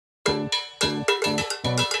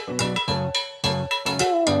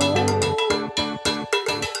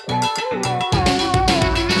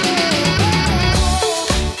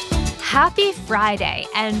Happy Friday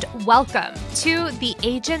and welcome to the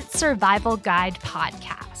Agent Survival Guide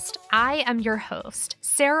podcast. I am your host,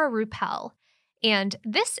 Sarah Ruppel, and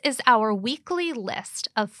this is our weekly list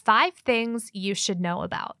of 5 things you should know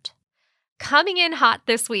about. Coming in hot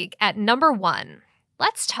this week at number 1,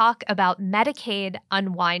 let's talk about Medicaid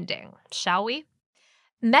unwinding, shall we?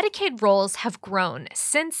 Medicaid rolls have grown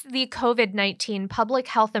since the COVID-19 public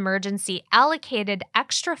health emergency allocated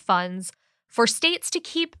extra funds for states to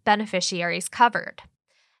keep beneficiaries covered.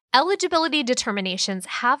 Eligibility determinations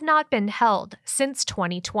have not been held since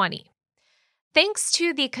 2020. Thanks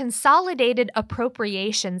to the Consolidated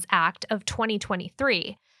Appropriations Act of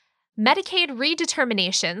 2023, Medicaid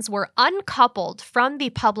redeterminations were uncoupled from the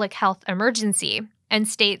public health emergency, and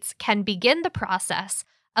states can begin the process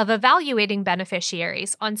of evaluating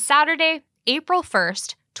beneficiaries on Saturday, April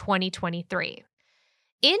 1st, 2023.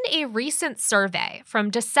 In a recent survey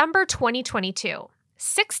from December 2022,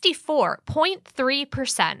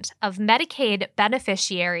 64.3% of Medicaid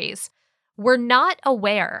beneficiaries were not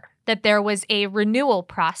aware that there was a renewal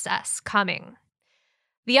process coming.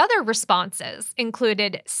 The other responses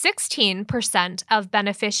included 16% of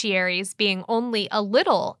beneficiaries being only a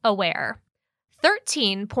little aware,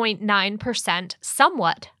 13.9%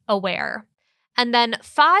 somewhat aware, and then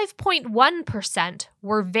 5.1%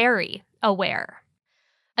 were very aware.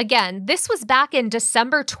 Again, this was back in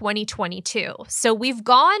December 2022, so we've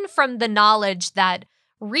gone from the knowledge that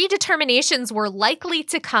redeterminations were likely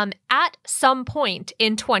to come at some point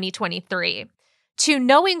in 2023 to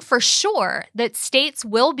knowing for sure that states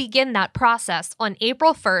will begin that process on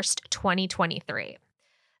April 1st, 2023.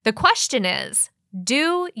 The question is,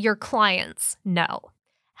 do your clients know?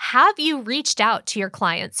 Have you reached out to your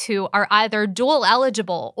clients who are either dual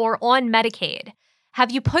eligible or on Medicaid? Have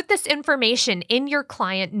you put this information in your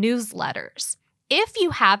client newsletters? If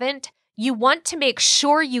you haven't, you want to make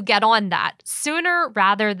sure you get on that sooner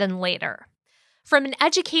rather than later. From an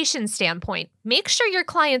education standpoint, make sure your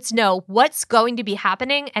clients know what's going to be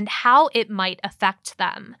happening and how it might affect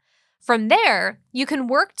them. From there, you can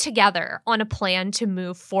work together on a plan to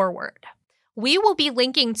move forward. We will be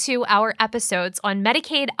linking to our episodes on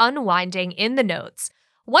Medicaid unwinding in the notes,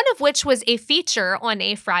 one of which was a feature on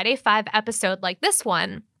a Friday 5 episode like this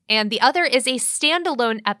one, and the other is a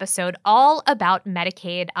standalone episode all about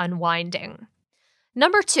Medicaid unwinding.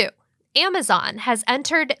 Number 2, Amazon has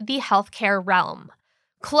entered the healthcare realm,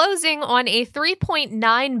 closing on a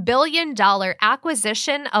 $3.9 billion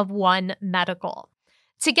acquisition of One Medical.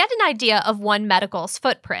 To get an idea of One Medical's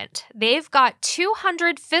footprint, they've got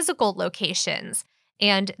 200 physical locations,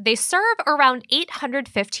 and they serve around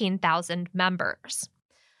 815,000 members.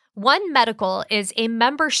 One Medical is a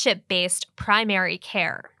membership-based primary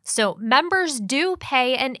care, so members do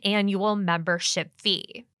pay an annual membership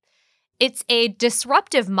fee. It's a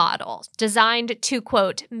disruptive model designed to,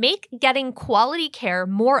 quote, make getting quality care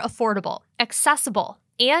more affordable, accessible,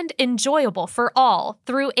 and enjoyable for all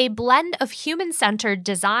through a blend of human-centered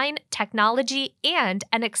design, technology, and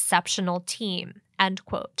an exceptional team, end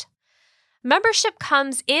quote. Membership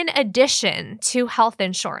comes in addition to health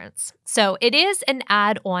insurance, so it is an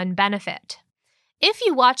add-on benefit. If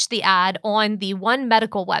you watch the ad on the One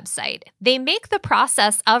Medical website, they make the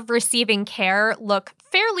process of receiving care look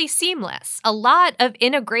fairly seamless, a lot of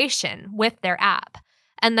integration with their app.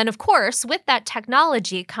 And then, of course, with that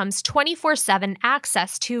technology comes 24/7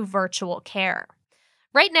 access to virtual care.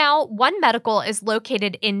 Right now, One Medical is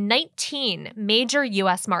located in 19 major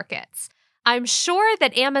U.S. markets. I'm sure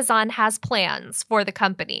that Amazon has plans for the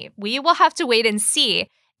company. We will have to wait and see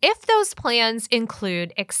if those plans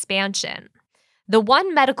include expansion. The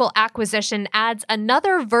One Medical acquisition adds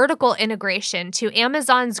another vertical integration to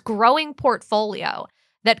Amazon's growing portfolio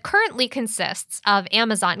that currently consists of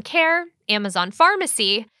Amazon Care, Amazon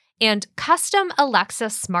Pharmacy, and custom Alexa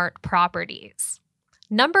smart properties.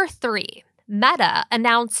 Number 3, Meta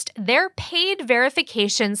announced their paid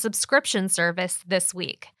verification subscription service this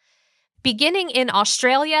week. Beginning in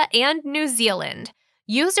Australia and New Zealand,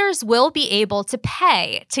 users will be able to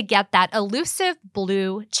pay to get that elusive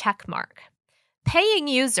blue checkmark. Paying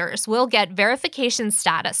users will get verification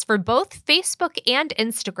status for both Facebook and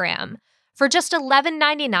Instagram for just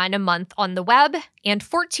 $11.99 a month on the web and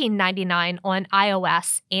 $14.99 on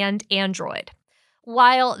iOS and Android.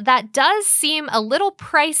 While that does seem a little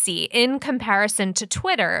pricey in comparison to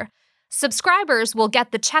Twitter, subscribers will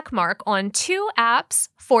get the checkmark on 2 apps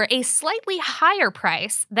for a slightly higher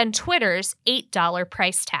price than Twitter's $8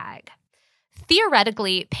 price tag.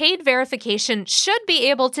 Theoretically, paid verification should be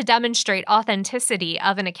able to demonstrate authenticity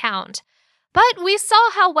of an account, but we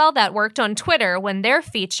saw how well that worked on Twitter when their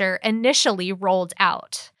feature initially rolled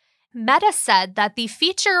out. Meta said that the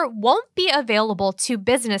feature won't be available to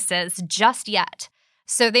businesses just yet,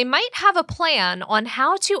 so they might have a plan on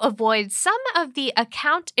how to avoid some of the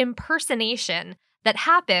account impersonation that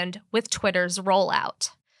happened with Twitter's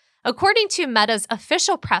rollout. According to Meta's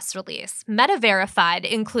official press release, Meta Verified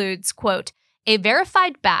includes, quote, a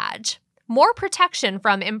verified badge, more protection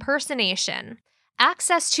from impersonation,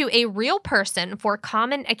 access to a real person for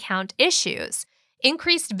common account issues,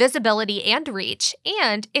 increased visibility and reach,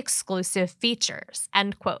 and exclusive features,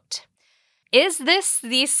 end quote. Is this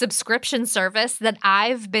the subscription service that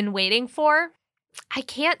I've been waiting for? I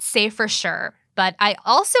can't say for sure, but I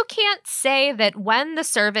also can't say that when the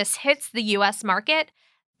service hits the US market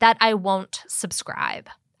that I won't subscribe.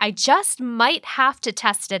 I just might have to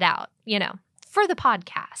test it out, for the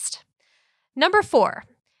podcast. Number 4,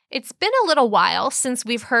 it's been a little while since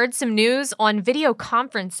we've heard some news on video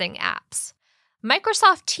conferencing apps.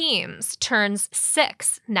 Microsoft Teams turns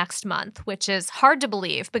 6 next month, which is hard to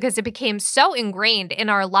believe because it became so ingrained in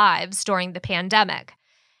our lives during the pandemic.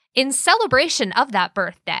 In celebration of that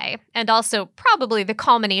birthday, and also probably the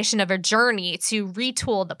culmination of a journey to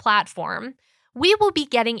retool the platform, we will be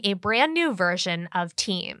getting a brand new version of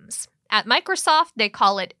Teams. At Microsoft, they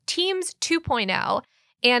call it Teams 2.0,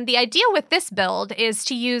 and the idea with this build is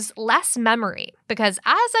to use less memory because,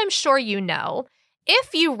 as I'm sure you know,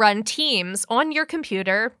 if you run Teams on your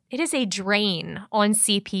computer, it is a drain on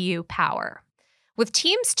CPU power. With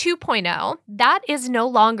Teams 2.0, that is no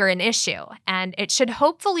longer an issue, and it should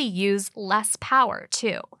hopefully use less power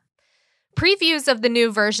too. Previews of the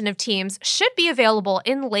new version of Teams should be available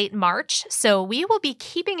in late March, so we will be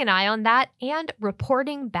keeping an eye on that and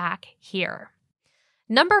reporting back here.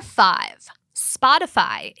 Number 5,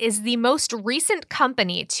 Spotify is the most recent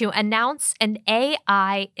company to announce an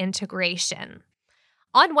AI integration.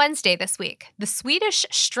 On Wednesday this week, the Swedish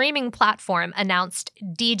streaming platform announced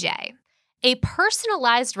DJ, a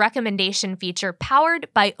personalized recommendation feature powered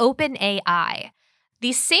by OpenAI,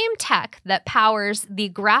 the same tech that powers the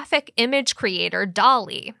graphic image creator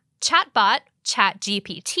DALL-E, chatbot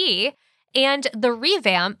ChatGPT, and the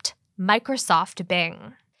revamped Microsoft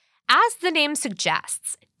Bing. As the name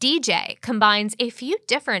suggests, DJ combines a few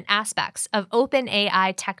different aspects of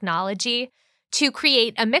OpenAI technology to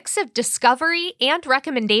create a mix of discovery and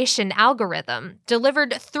recommendation algorithm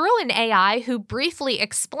delivered through an AI who briefly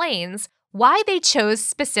explains why they chose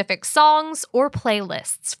specific songs or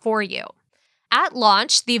playlists for you. At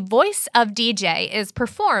launch, the voice of DJ is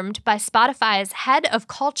performed by Spotify's head of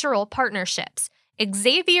cultural partnerships,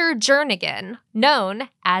 Xavier Jernigan, known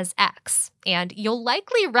as X, and you'll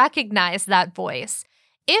likely recognize that voice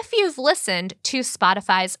if you've listened to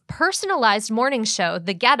Spotify's personalized morning show,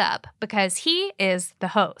 The Get Up, because he is the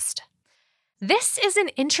host. This is an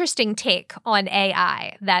interesting take on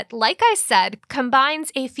AI that, like I said,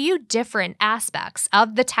 combines a few different aspects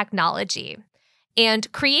of the technology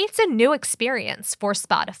and creates a new experience for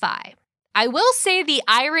Spotify. I will say the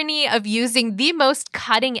irony of using the most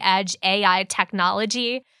cutting-edge AI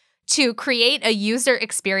technology to create a user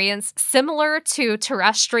experience similar to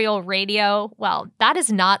terrestrial radio, well, that is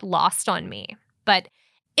not lost on me. But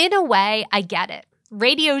in a way, I get it.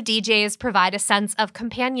 Radio DJs provide a sense of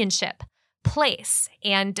companionship, place,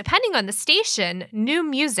 and depending on the station, new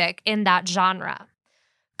music in that genre.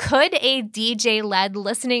 Could a DJ-led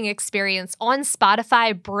listening experience on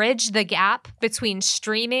Spotify bridge the gap between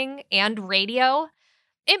streaming and radio?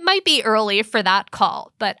 It might be early for that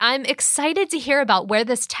call, but I'm excited to hear about where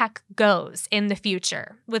this tech goes in the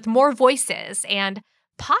future, with more voices and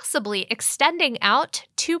possibly extending out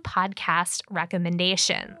to podcast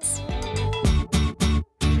recommendations.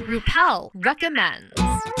 Rupel recommends.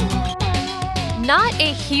 Not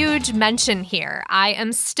a huge mention here. I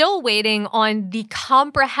am still waiting on the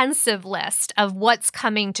comprehensive list of what's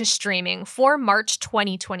coming to streaming for March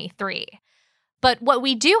 2023. But what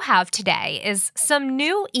we do have today is some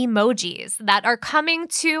new emojis that are coming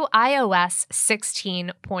to iOS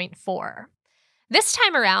 16.4. This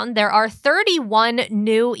time around, there are 31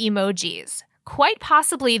 new emojis, quite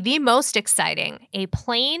possibly the most exciting, a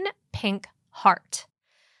plain pink heart.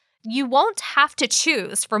 You won't have to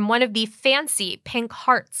choose from one of the fancy pink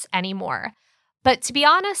hearts anymore. But to be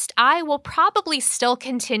honest, I will probably still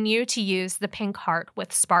continue to use the pink heart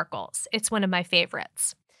with sparkles. It's one of my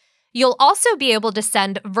favorites. You'll also be able to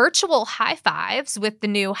send virtual high fives with the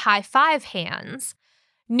new high five hands.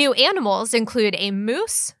 New animals include a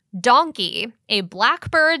moose, donkey, a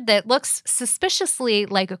blackbird that looks suspiciously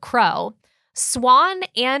like a crow, swan,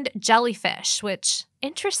 and jellyfish, which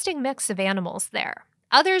interesting mix of animals there.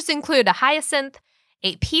 Others include a hyacinth,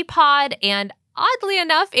 a pea pod, and oddly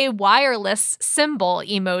enough, a wireless symbol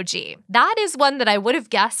emoji. That is one that I would have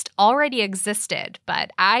guessed already existed,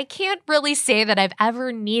 but I can't really say that I've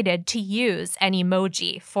ever needed to use an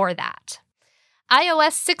emoji for that.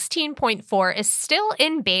 iOS 16.4 is still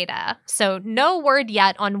in beta, so no word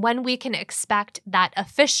yet on when we can expect that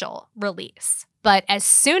official release. But as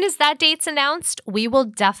soon as that date's announced, we will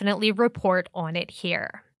definitely report on it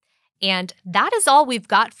here. And that is all we've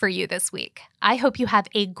got for you this week. I hope you have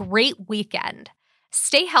a great weekend.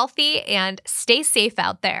 Stay healthy and stay safe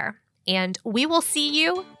out there. And we will see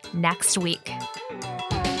you next week.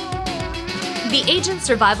 The Agent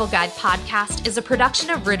Survival Guide podcast is a production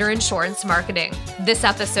of Ritter Insurance Marketing. This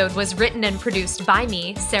episode was written and produced by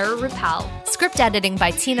me, Sarah Ruppel. Script editing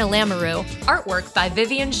by Tina Lamoureux. Artwork by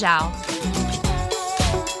Vivian Zhao.